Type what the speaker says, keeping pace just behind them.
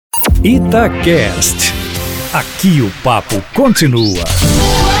Itacast. Aqui o papo continua.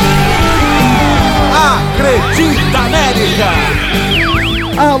 Acredita, América!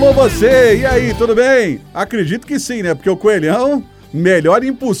 Alô você, e aí, tudo bem? Acredito que sim, né? Porque o Coelhão, melhor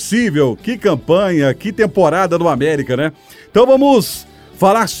impossível. Que campanha, que temporada do América, né? Então vamos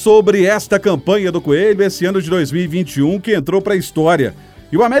falar sobre esta campanha do Coelho, esse ano de 2021, que entrou para a história.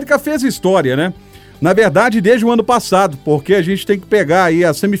 E o América fez história, né? Na verdade, desde o ano passado, porque a gente tem que pegar aí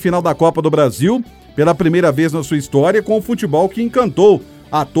a semifinal da Copa do Brasil, pela primeira vez na sua história, com o futebol que encantou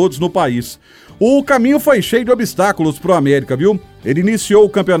a todos no país. O caminho foi cheio de obstáculos pro América, viu? Ele iniciou o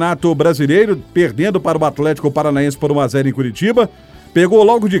Campeonato Brasileiro, perdendo para o Atlético Paranaense por 1-0 em Curitiba. Pegou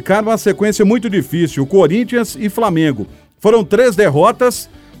logo de cara uma sequência muito difícil, Corinthians e Flamengo. Foram 3 derrotas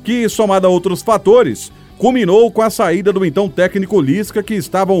que, somada a outros fatores, culminou com a saída do então técnico Lisca, que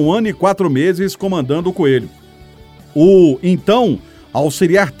estava 1 ano e 4 meses comandando o Coelho. O então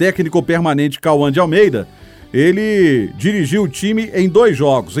auxiliar técnico permanente Cauã de Almeida, ele dirigiu o time em 2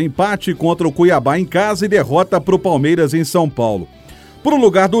 jogos, empate contra o Cuiabá em casa e derrota para o Palmeiras em São Paulo. Por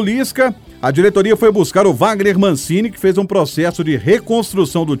lugar do Lisca, a diretoria foi buscar o Wagner Mancini, que fez um processo de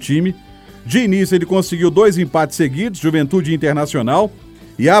reconstrução do time. De início ele conseguiu 2 empates seguidos, Juventude e Internacional,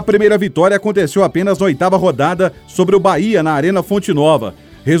 e a primeira vitória aconteceu apenas na 8ª rodada sobre o Bahia na Arena Fonte Nova,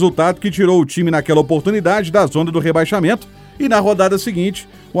 resultado que tirou o time naquela oportunidade da zona do rebaixamento, e na rodada seguinte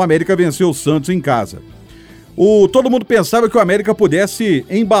o América venceu o Santos em casa. Todo mundo pensava que o América pudesse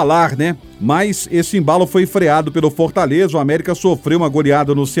embalar, né? Mas esse embalo foi freado pelo Fortaleza, o América sofreu uma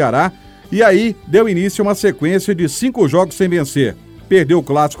goleada no Ceará, e aí deu início a uma sequência de 5 jogos sem vencer. Perdeu o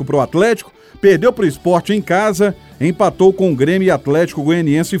clássico para o Atlético, perdeu para o Sport em casa, empatou com o Grêmio e Atlético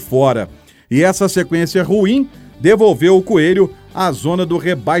Goianiense fora. E essa sequência ruim devolveu o Coelho à zona do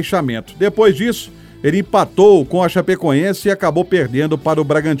rebaixamento. Depois disso, ele empatou com a Chapecoense e acabou perdendo para o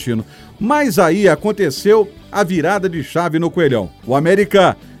Bragantino. Mas aí aconteceu a virada de chave no Coelhão. O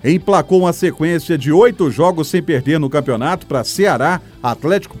América emplacou uma sequência de 8 jogos sem perder no campeonato para Ceará,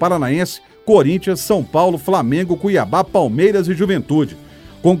 Atlético Paranaense, Corinthians, São Paulo, Flamengo, Cuiabá, Palmeiras e Juventude.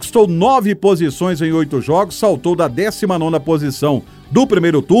 Conquistou 9 posições em 8 jogos, saltou da 19ª posição do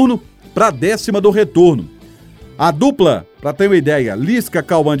primeiro turno para a 10ª do retorno. A dupla, para ter uma ideia,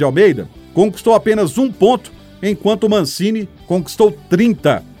 Lisca-Cauã de Almeida, conquistou apenas 1 ponto, enquanto Mancini conquistou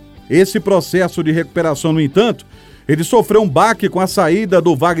 30. Esse processo de recuperação, no entanto, ele sofreu um baque com a saída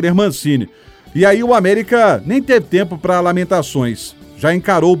do Wagner Mancini. E aí o América nem teve tempo para lamentações. Já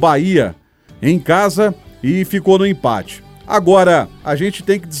encarou o Bahia em casa e ficou no empate. Agora, a gente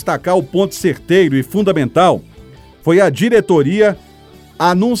tem que destacar o ponto certeiro e fundamental, foi a diretoria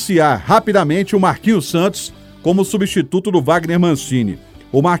anunciar rapidamente o Marquinhos Santos como substituto do Wagner Mancini.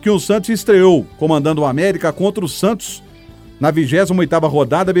 O Marquinhos Santos estreou comandando o América contra o Santos na 28ª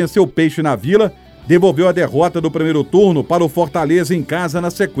rodada, venceu o Peixe na Vila, devolveu a derrota do primeiro turno para o Fortaleza em casa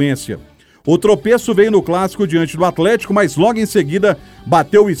na sequência. O tropeço veio no clássico diante do Atlético, mas logo em seguida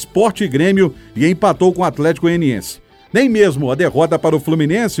bateu o Sport e Grêmio e empatou com o Atlético Goianiense. Nem mesmo a derrota para o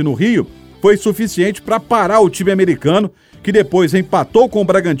Fluminense no Rio foi suficiente para parar o time americano, que depois empatou com o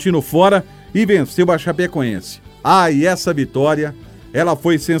Bragantino fora e venceu a Chapecoense. E essa vitória, ela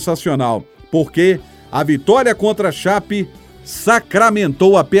foi sensacional, porque a vitória contra a Chape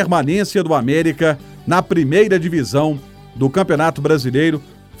sacramentou a permanência do América na primeira divisão do Campeonato Brasileiro,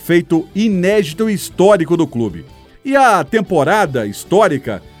 feito inédito e histórico do clube. E a temporada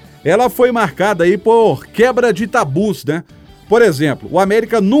histórica, ela foi marcada aí por quebra de tabus, né? Por exemplo, o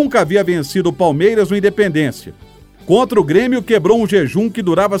América nunca havia vencido o Palmeiras no Independência. Contra o Grêmio, quebrou um jejum que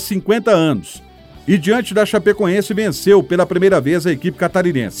durava 50 anos. E diante da Chapecoense, venceu pela primeira vez a equipe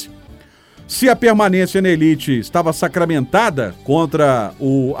catarinense. Se a permanência na elite estava sacramentada contra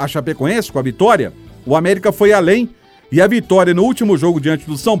a Chapecoense com a vitória, o América foi além e a vitória no último jogo diante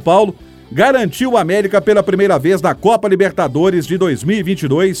do São Paulo garantiu o América pela primeira vez na Copa Libertadores de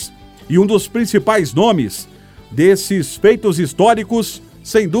 2022, e um dos principais nomes desses feitos históricos,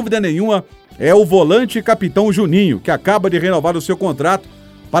 sem dúvida nenhuma, é o volante e capitão Juninho, que acaba de renovar o seu contrato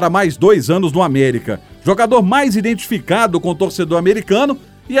para mais 2 anos no América. Jogador mais identificado com o torcedor americano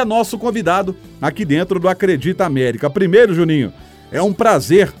e é nosso convidado aqui dentro do Acredita América. Primeiro, Juninho, é um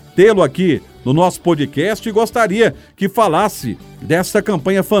prazer tê-lo aqui no nosso podcast e gostaria que falasse dessa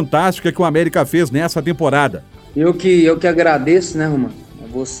campanha fantástica que o América fez nessa temporada. Eu que agradeço, né, Romano?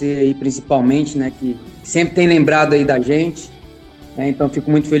 Você aí principalmente, né, que sempre tem lembrado aí da gente, né? Então fico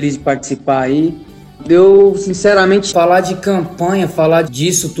muito feliz de participar aí. Eu, sinceramente, falar de campanha, falar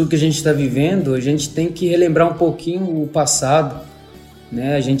disso tudo que a gente está vivendo, a gente tem que relembrar um pouquinho o passado,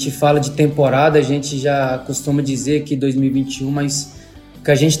 né? A gente fala de temporada, a gente já costuma dizer que 2021, mas O que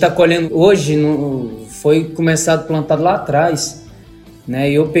a gente está colhendo hoje foi começado, plantado lá atrás,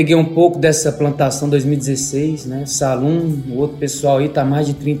 né? E eu peguei um pouco dessa plantação 2016, né? Salum, o outro pessoal aí tá há mais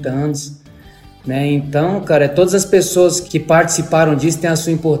de 30 anos, né? Então, cara, todas as pessoas que participaram disso têm a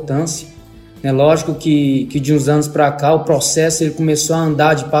sua importância, né? Lógico que de uns anos para cá o processo ele começou a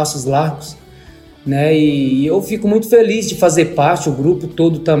andar de passos largos, né? E eu fico muito feliz de fazer parte, o grupo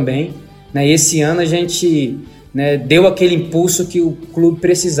todo também, né? Esse ano a gente, né, deu aquele impulso que o clube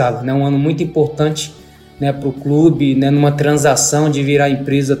precisava, né? Um ano muito importante, né, para o clube, né, numa transação de virar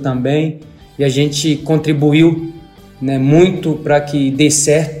empresa também, e a gente contribuiu, né, muito para que dê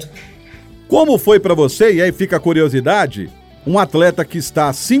certo. Como foi para você, e aí fica a curiosidade, um atleta que está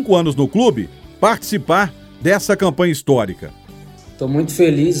há 5 anos no clube, participar dessa campanha histórica? Estou muito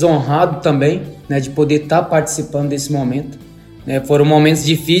feliz, honrado também, né, de poder estar participando desse momento, né? Foram momentos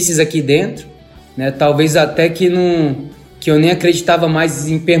difíceis aqui dentro, né, talvez até que eu nem acreditava mais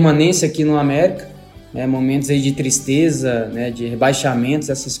em permanência aqui no América, né, momentos aí de tristeza, né, de rebaixamentos,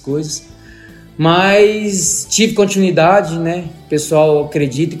 essas coisas, mas tive continuidade, né, o pessoal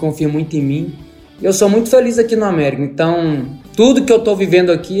acredita e confia muito em mim, eu sou muito feliz aqui no América, então tudo que eu estou vivendo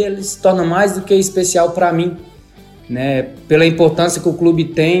aqui, ele se torna mais do que especial para mim, né, pela importância que o clube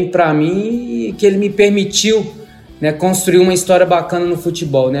tem para mim e que ele me permitiu, né, construir uma história bacana no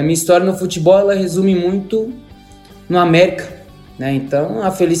futebol, né, a minha história no futebol, ela resume muito no América, né, então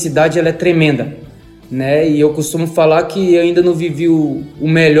a felicidade ela é tremenda, né, e eu costumo falar que eu ainda não vivi o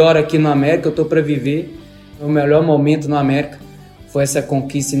melhor aqui no América, eu estou para viver o melhor momento no América, foi essa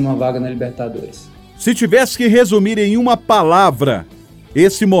conquista em uma vaga na Libertadores. Se tivesse que resumir em uma palavra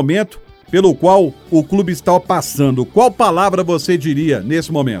esse momento pelo qual o clube está passando, qual palavra você diria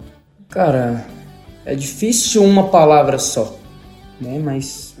nesse momento? Cara, é difícil uma palavra só, né,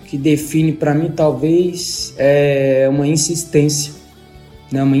 mas o que define para mim talvez é uma insistência,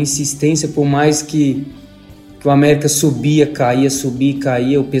 né, uma insistência, por mais que o América subia, caía,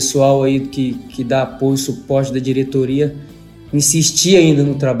 o pessoal aí que dá apoio, suporte da diretoria, insistia ainda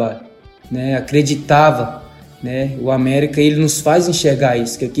no trabalho, né, acreditava, né, o América ele nos faz enxergar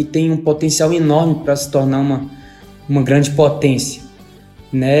isso, que aqui tem um potencial enorme para se tornar uma grande potência,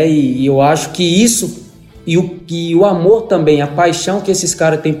 né, e eu acho que isso e o amor também, a paixão que esses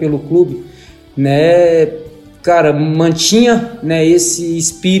caras têm pelo clube, né, cara, mantinha, né, esse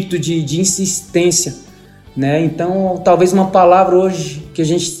espírito de insistência, né? Então talvez uma palavra hoje que a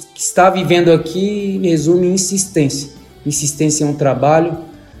gente está vivendo aqui resume insistência é um trabalho,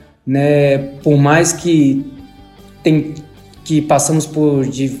 né, por mais que passamos por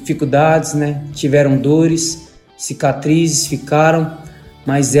dificuldades, né, tiveram dores, cicatrizes ficaram,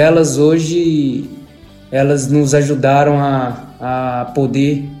 mas elas hoje nos ajudaram a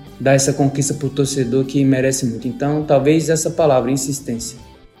poder dar essa conquista para o torcedor que merece muito. Então, talvez essa palavra, insistência.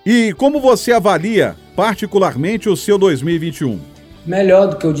 E como você avalia particularmente o seu 2021? Melhor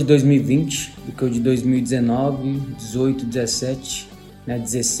do que o de 2020, do que o de 2019, 18, 17, né,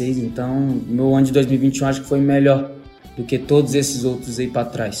 16. Então, meu ano de 2021 acho que foi melhor do que todos esses outros aí para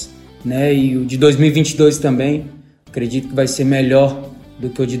trás, né? E o de 2022 também, acredito que vai ser melhor do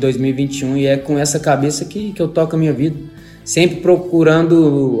que o de 2021 e é com essa cabeça que eu toco a minha vida. Sempre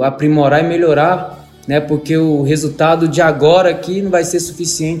procurando aprimorar e melhorar, né? Porque o resultado de agora aqui não vai ser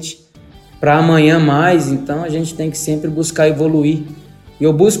suficiente para amanhã mais, então a gente tem que sempre buscar evoluir. E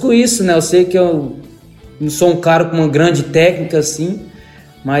eu busco isso, né? Eu sei que eu não sou um cara com uma grande técnica assim,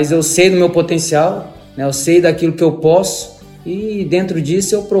 mas eu sei do meu potencial, né? Eu sei daquilo que eu posso e dentro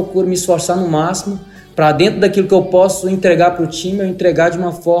disso eu procuro me esforçar no máximo para dentro daquilo que eu posso entregar para o time, eu entregar de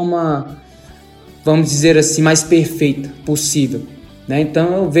uma forma, vamos dizer assim, mais perfeita possível, né?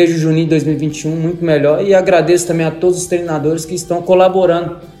 Então eu vejo o Juninho 2021 muito melhor e agradeço também a todos os treinadores que estão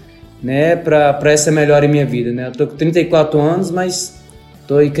colaborando, né, para essa melhora em minha vida, né? Eu tô com 34 anos, mas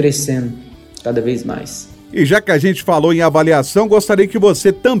tô aí crescendo cada vez mais. E já que a gente falou em avaliação, gostaria que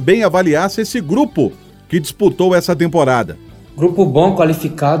você também avaliasse esse grupo que disputou essa temporada. Grupo bom,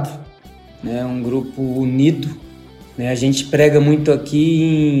 qualificado, né? Um grupo unido, né? A gente prega muito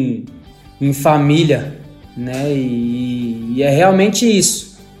aqui em família, né? E é realmente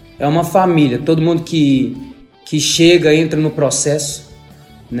isso. É uma família. Todo mundo que chega, entra no processo,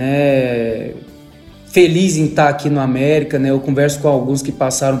 né? Feliz em estar aqui no América, né? Eu converso com alguns que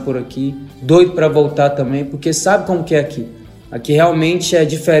passaram por aqui, doido para voltar também, porque sabe como que é aqui. Aqui realmente é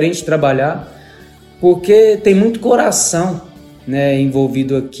diferente trabalhar, porque tem muito coração, né,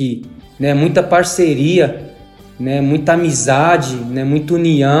 envolvido aqui, né? Muita parceria, né? Muita amizade, né? Muita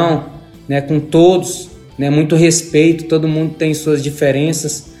união, né? Com todos, né? Muito respeito. Todo mundo tem suas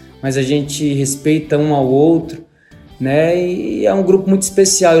diferenças, mas a gente respeita um ao outro, né? E é um grupo muito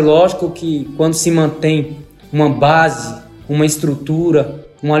especial. E lógico que quando se mantém uma base, uma estrutura,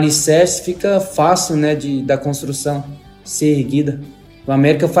 um alicerce, fica fácil, né, da construção ser erguida. O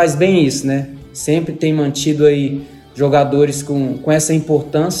América faz bem isso, né? Sempre tem mantido aí jogadores com essa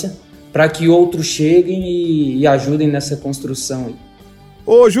importância para que outros cheguem e ajudem nessa construção aí.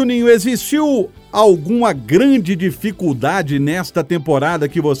 Ô Juninho, existiu alguma grande dificuldade nesta temporada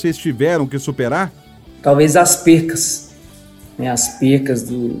que vocês tiveram que superar? Talvez as percas, né? As percas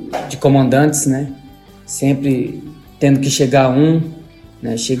de comandantes, né? Sempre tendo que chegar um,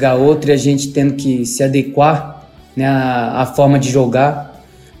 né? Chegar outro e a gente tendo que se adequar, né? A forma de jogar.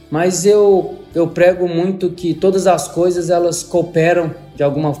 Mas eu prego muito que todas as coisas elas cooperam de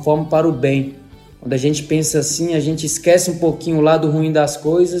alguma forma para o bem. Quando a gente pensa assim, a gente esquece um pouquinho o lado ruim das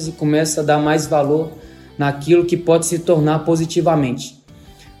coisas e começa a dar mais valor naquilo que pode se tornar positivamente,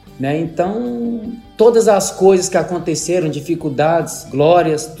 né? Então, todas as coisas que aconteceram, dificuldades,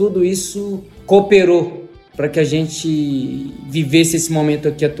 glórias, tudo isso cooperou para que a gente vivesse esse momento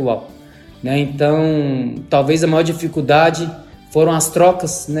aqui atual, né? Então, talvez a maior dificuldade foram as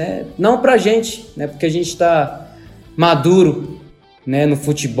trocas, né? Não para a gente, né? Porque a gente está maduro, né, no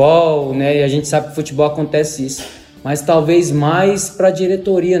futebol, né, e a gente sabe que no futebol acontece isso, mas talvez mais para a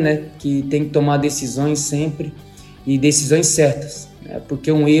diretoria, né, que tem que tomar decisões sempre e decisões certas, né,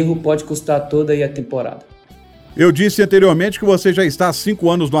 porque um erro pode custar toda aí a temporada. Eu disse anteriormente que você já está há 5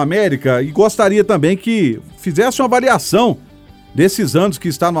 anos no América e gostaria também que fizesse uma avaliação desses anos que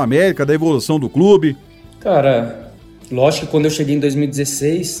está no América, da evolução do clube. Cara, lógico que quando eu cheguei em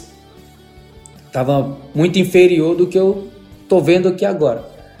 2016 estava muito inferior do que eu estou vendo aqui agora,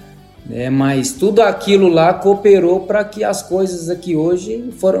 né? Mas tudo aquilo lá cooperou para que as coisas aqui hoje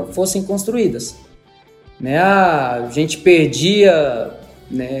fossem construídas, né? A gente perdia,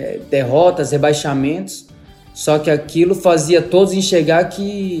 né, derrotas, rebaixamentos, só que aquilo fazia todos enxergar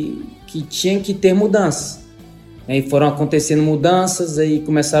que tinha que ter mudanças, né? E foram acontecendo mudanças, aí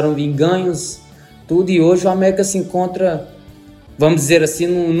começaram a vir ganhos, tudo, e hoje o América se encontra, vamos dizer assim,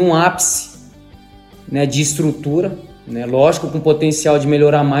 num ápice, né, de estrutura, né? Lógico, com potencial de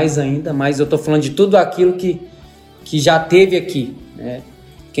melhorar mais ainda, mas eu estou falando de tudo aquilo que já teve aqui, né?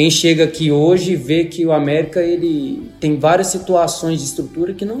 Quem chega aqui hoje vê que o América ele tem várias situações de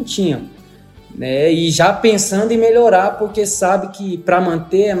estrutura que não tinha, né? E já pensando em melhorar, porque sabe que para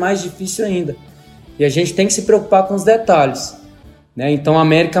manter é mais difícil ainda. E a gente tem que se preocupar com os detalhes, né? Então a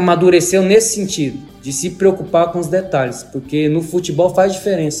América amadureceu nesse sentido, de se preocupar com os detalhes, porque no futebol faz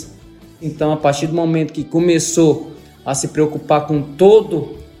diferença. Então, a partir do momento que começou a se preocupar com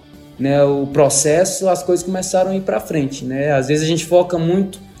todo, né, o processo, as coisas começaram a ir para frente, né? Às vezes a gente foca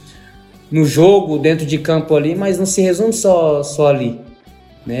muito no jogo, dentro de campo ali, mas não se resume só ali,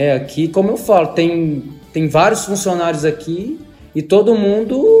 né? Aqui, como eu falo, tem vários funcionários aqui e todo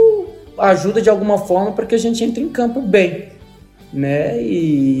mundo ajuda de alguma forma para que a gente entre em campo bem, né?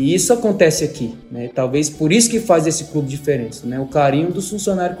 E isso acontece aqui, né? Talvez por isso que faz esse clube diferença, né? O carinho dos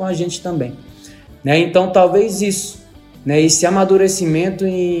funcionários com a gente também, né? Então, talvez isso, né, esse amadurecimento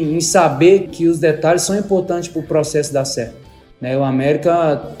em saber que os detalhes são importantes para o processo dar certo, né? O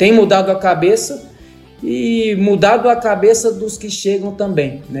América tem mudado a cabeça e mudado a cabeça dos que chegam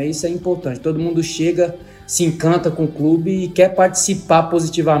também, né? Isso é importante, todo mundo chega, se encanta com o clube e quer participar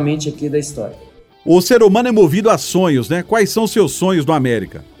positivamente aqui da história. O ser humano é movido a sonhos, né? Quais são os seus sonhos no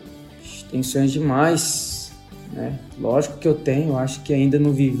América? Tem sonhos demais, né? Lógico que eu tenho, eu acho que ainda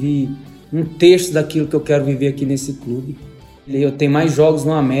não vivi um terço daquilo que eu quero viver aqui nesse clube. Eu tenho mais jogos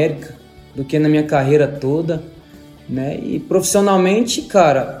no América do que na minha carreira toda, né? E profissionalmente,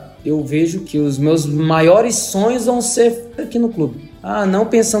 cara, eu vejo que os meus maiores sonhos vão ser aqui no clube. Não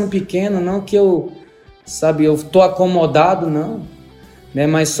pensando pequeno, não que eu tô acomodado, não, né?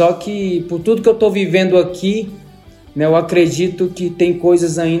 Mas só que por tudo que eu tô vivendo aqui, né, eu acredito que tem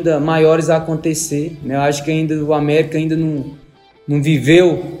coisas ainda maiores a acontecer, né? Eu acho que ainda o América ainda não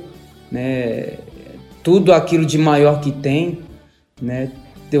viveu, né, tudo aquilo de maior que tem, né?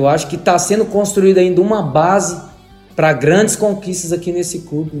 Eu acho que está sendo construída ainda uma base para grandes conquistas aqui nesse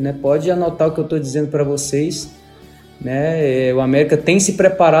clube, né? Pode anotar o que eu estou dizendo para vocês, né? O América tem se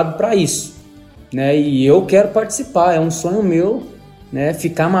preparado para isso, né? E eu quero participar, é um sonho meu, né?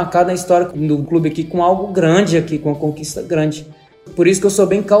 Ficar marcado na história do clube aqui com algo grande aqui, com uma conquista grande. Por isso que eu sou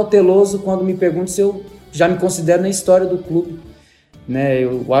bem cauteloso quando me perguntam se eu já me considero na história do clube, né?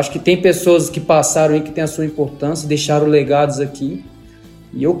 Eu acho que tem pessoas que passaram aí que tem a sua importância, deixaram legados aqui,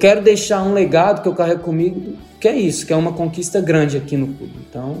 e eu quero deixar um legado que eu carrego comigo, que é isso, que é uma conquista grande aqui no clube.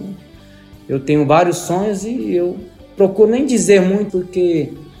 Então, eu tenho vários sonhos e eu procuro nem dizer muito,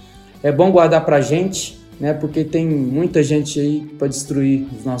 porque é bom guardar pra gente, né? Porque tem muita gente aí para destruir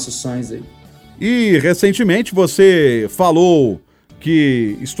os nossos sonhos aí. E recentemente você falou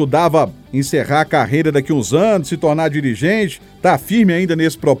que estudava encerrar a carreira daqui a uns anos, se tornar dirigente. Tá firme ainda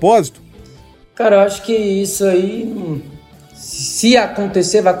nesse propósito? Cara, eu acho que isso aí, se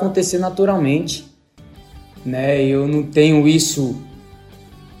acontecer, vai acontecer naturalmente, né? Eu não tenho isso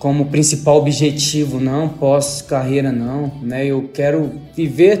como principal objetivo, não, pós-carreira não, né? Eu quero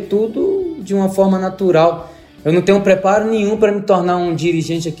viver tudo de uma forma natural. Eu não tenho preparo nenhum para me tornar um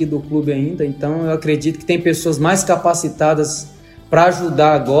dirigente aqui do clube ainda, então eu acredito que tem pessoas mais capacitadas para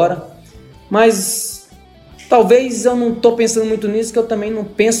ajudar agora, mas talvez eu não estou pensando muito nisso, que eu também não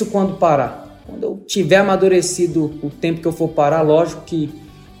penso quando parar. Quando eu tiver amadurecido o tempo que eu for parar, lógico que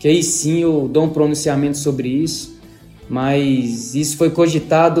aí sim eu dou um pronunciamento sobre isso, mas isso foi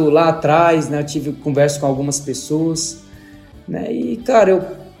cogitado lá atrás, né? Eu tive conversa com algumas pessoas, né? E, cara, eu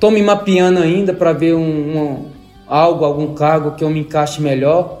tô me mapeando ainda para ver algum cargo que eu me encaixe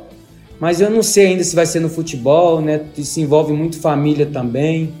melhor, mas eu não sei ainda se vai ser no futebol, né? Isso envolve muito família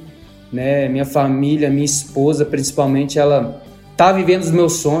também, né? Minha família, minha esposa principalmente, ela tá vivendo os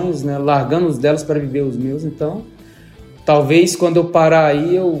meus sonhos, né? Largando os delas para viver os meus, então talvez quando eu parar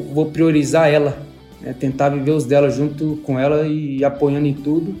aí eu vou priorizar ela, né? Tentar viver os dela junto com ela e apoiando em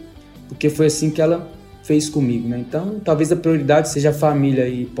tudo, porque foi assim que ela fez comigo, né? Então talvez a prioridade seja a família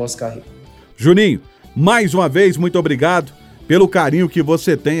aí pós-carreira. Juninho, mais uma vez, muito obrigado pelo carinho que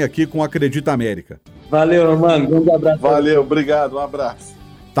você tem aqui com o Acredita América. Valeu, Romano. Grande abraço. Valeu, obrigado, um abraço.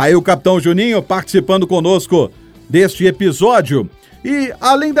 Tá aí o capitão Juninho participando conosco deste episódio. E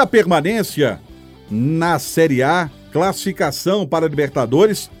além da permanência na Série A, classificação para a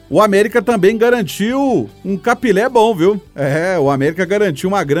Libertadores, o América também garantiu um capilé bom, viu? O América garantiu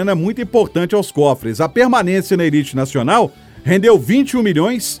uma grana muito importante aos cofres. A permanência na elite nacional rendeu 21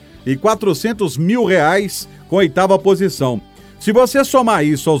 milhões e 400 mil reais com a 8ª posição. Se você somar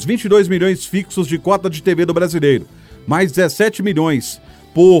isso aos 22 milhões fixos de cota de TV do Brasileiro, mais 17 milhões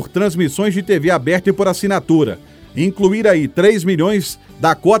por transmissões de TV aberta e por assinatura, incluir aí 3 milhões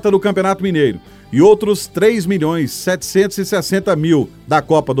da cota do Campeonato Mineiro e outros 3 milhões 760 mil da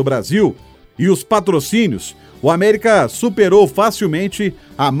Copa do Brasil e os patrocínios, o América superou facilmente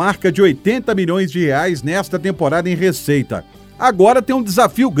a marca de 80 milhões de reais nesta temporada em receita. Agora tem um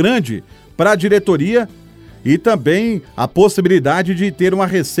desafio grande para a diretoria e também a possibilidade de ter uma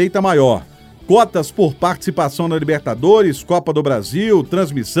receita maior. Cotas por participação na Libertadores, Copa do Brasil,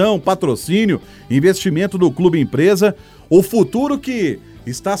 transmissão, patrocínio, investimento do clube empresa. O futuro que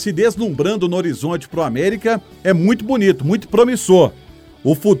está se deslumbrando no horizonte para o América é muito bonito, muito promissor.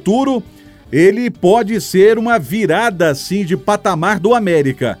 O futuro, ele pode ser uma virada assim de patamar do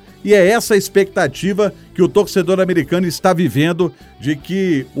América. E é essa a expectativa que o torcedor americano está vivendo, de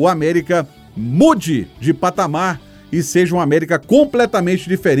que o América mude de patamar e seja um América completamente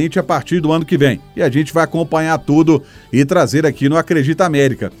diferente a partir do ano que vem. E a gente vai acompanhar tudo e trazer aqui no Acredita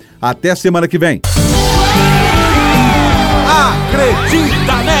América. Até semana que vem.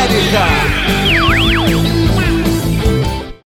 Acredita, né?